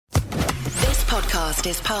podcast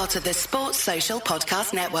is part of the Sports Social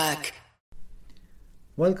Podcast Network.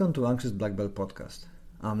 Welcome to Anxious Black Belt Podcast.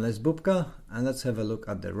 I'm Les Bubka, and let's have a look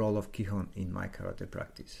at the role of Kihon in my karate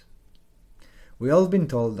practice. We all been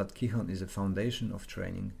told that Kihon is a foundation of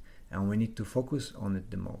training and we need to focus on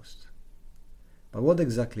it the most. But what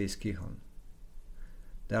exactly is Kihon?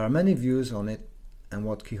 There are many views on it and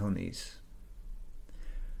what Kihon is.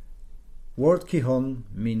 Word Kihon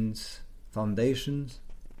means foundations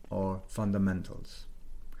or fundamentals.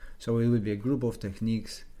 So it will be a group of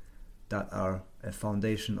techniques that are a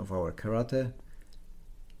foundation of our karate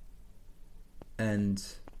and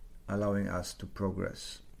allowing us to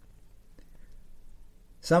progress.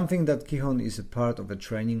 Something that Kihon is a part of a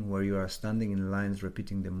training where you are standing in lines,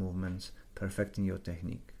 repeating the movements, perfecting your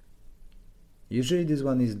technique. Usually this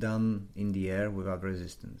one is done in the air without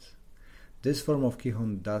resistance. This form of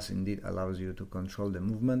Kihon does indeed allows you to control the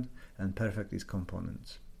movement and perfect its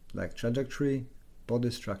components, like trajectory,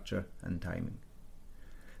 body structure and timing.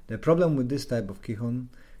 The problem with this type of Kihon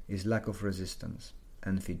is lack of resistance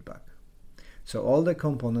and feedback. So all the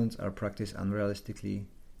components are practiced unrealistically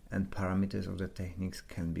and parameters of the techniques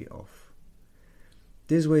can be off.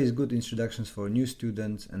 This way is good introductions for new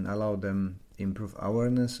students and allow them improve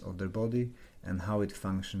awareness of their body and how it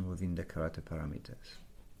functions within the karate parameters.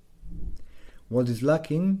 What is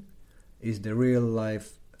lacking is the real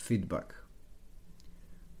life feedback,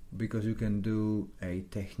 because you can do a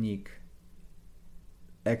technique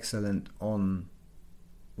excellent on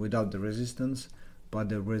without the resistance, but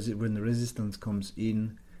when the resistance comes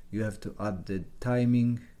in, you have to add the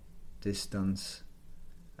timing, distance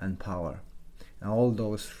and power, and all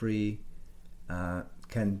those three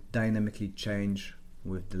can dynamically change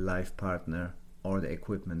with the life partner or the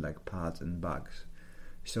equipment like pads and bags.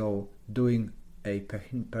 So doing a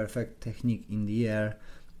perfect technique in the air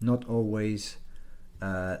not always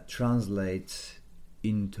translates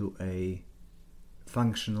into a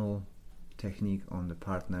functional technique on the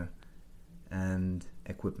partner and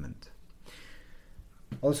equipment.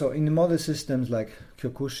 Also, in the modern systems like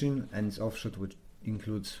Kyokushin and its offshoot, which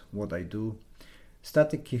includes what I do,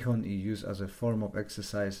 static Kihon is used as a form of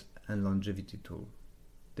exercise and longevity tool.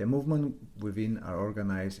 The movements within are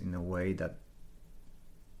organized in a way that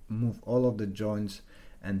move all of the joints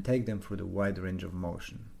and take them through the wide range of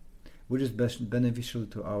motion, which is beneficial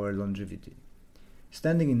to our longevity.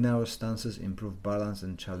 Standing in narrow stances improve balance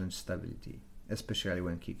and challenge stability, especially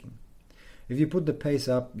when kicking. If you put the pace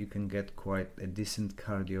up, you can get quite a decent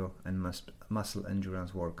cardio and muscle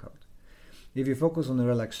endurance workout. If you focus on the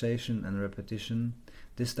relaxation and repetition,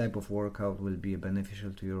 this type of workout will be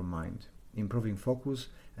beneficial to your mind, improving focus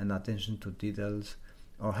and attention to details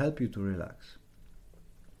or help you to relax.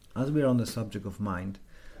 As we are on the subject of mind,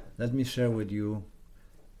 let me share with you a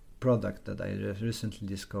product that I just recently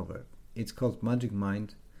discovered. It's called Magic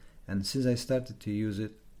Mind, and since I started to use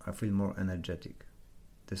it, I feel more energetic.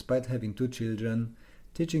 Despite having 2 children,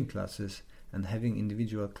 teaching classes and having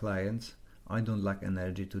individual clients, I don't lack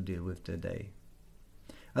energy to deal with the day.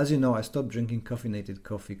 As you know, I stopped drinking caffeinated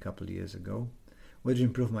coffee a couple of years ago, which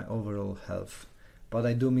improved my overall health, but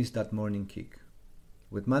I do miss that morning kick.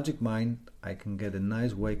 With Magic Mind, I can get a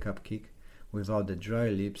nice wake-up kick without the dry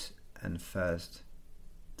lips and thirst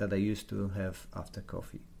that I used to have after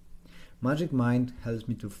coffee. Magic Mind helps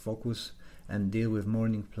me to focus and deal with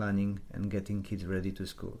morning planning and getting kids ready to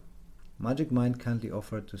school. Magic Mind kindly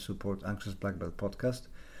offered to support Anxious Black Belt podcast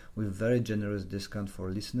with very generous discount for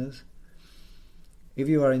listeners. If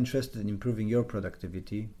you are interested in improving your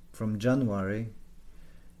productivity, from January,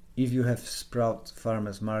 if you have Sprout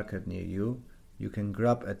Farmers Market near you, you can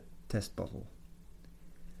grab a test bottle.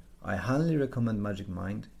 I highly recommend Magic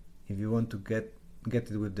Mind. If you want to get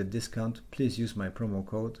it with the discount, please use my promo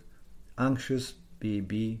code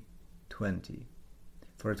ANXIOUSBB20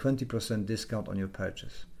 for a 20% discount on your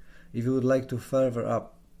purchase. If you would like to further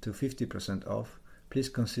up to 50% off, please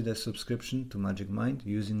consider subscription to Magic Mind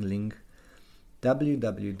using link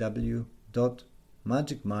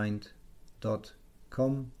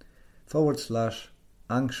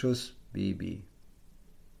www.magicmind.com/anxiousbb.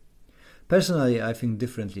 Personally, I think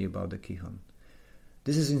differently about the Kihon.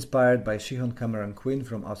 This is inspired by Kihon Cameron Quinn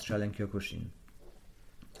from Australian Kyokushin.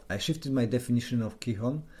 I shifted my definition of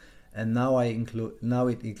Kihon, and now it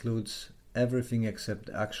includes everything except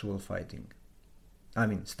the actual fighting.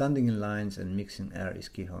 Standing in lines and mixing air is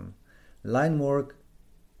Kihon. Line work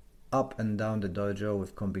up and down the dojo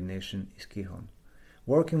with combination is Kihon.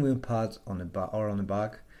 Working with pads on the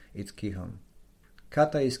back, it's Kihon.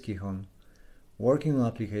 Kata is Kihon. Working on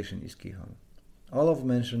application is Kihon. All of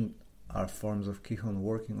mentioned are forms of Kihon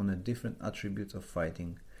working on the different attributes of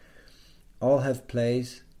fighting. All have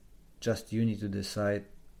place Just you need to decide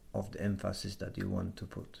of the emphasis that you want to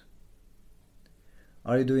put.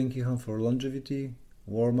 Are you doing Kihon for longevity,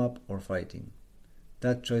 warm-up or fighting?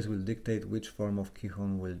 That choice will dictate which form of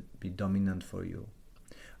Kihon will be dominant for you.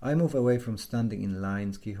 I move away from standing in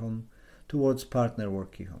lines Kihon towards partner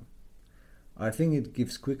work Kihon. I think it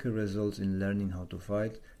gives quicker results in learning how to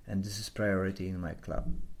fight, and this is priority in my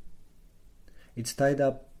club. It's tied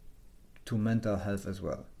up to mental health as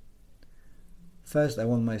well. First, I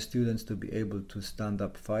want my students to be able to stand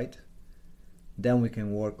up fight, then we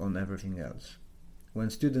can work on everything else. When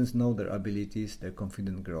students know their abilities, their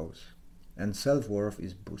confidence grows, and self-worth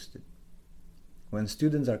is boosted. When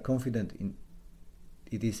students are confident,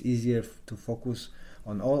 it is easier to focus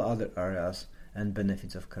on all other areas and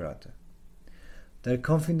benefits of karate. Their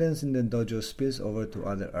confidence in the dojo spills over to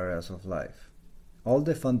other areas of life. All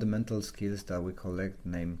the fundamental skills that we collect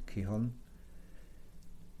named Kihon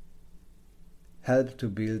help to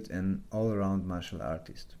build an all-round martial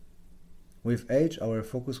artist. With age, our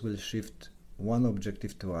focus will shift one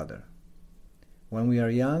objective to other. When we are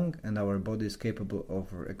young and our body is capable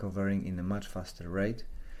of recovering in a much faster rate,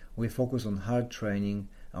 we focus on hard training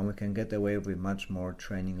and we can get away with much more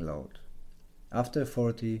training load. After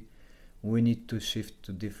 40, we need to shift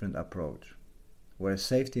to different approach, where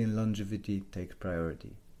safety and longevity take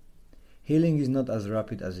priority. Healing is not as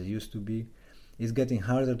rapid as it used to be. It's getting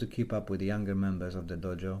harder to keep up with the younger members of the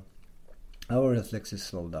dojo. Our reflexes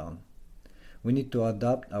slow down. We need to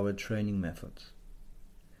adapt our training methods.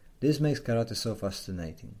 This makes karate so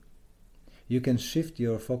fascinating. You can shift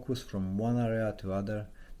your focus from one area to other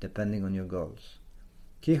depending on your goals.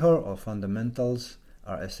 Kihon or fundamentals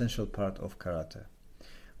are essential part of karate.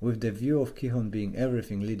 With the view of Kihon being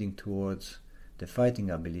everything leading towards the fighting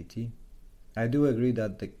ability, I do agree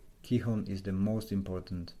that the Kihon is the most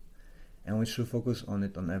important and we should focus on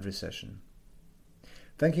it on every session.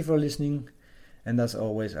 Thank you for listening, and as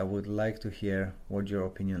always I would like to hear what your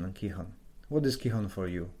opinion on Kihon. What is Kihon for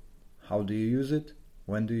you? How do you use it?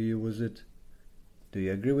 When do you use it? Do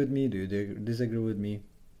you agree with me? Do you disagree with me?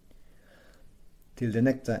 Till the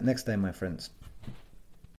next time, my friends.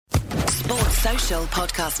 Sports Social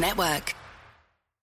Podcast Network.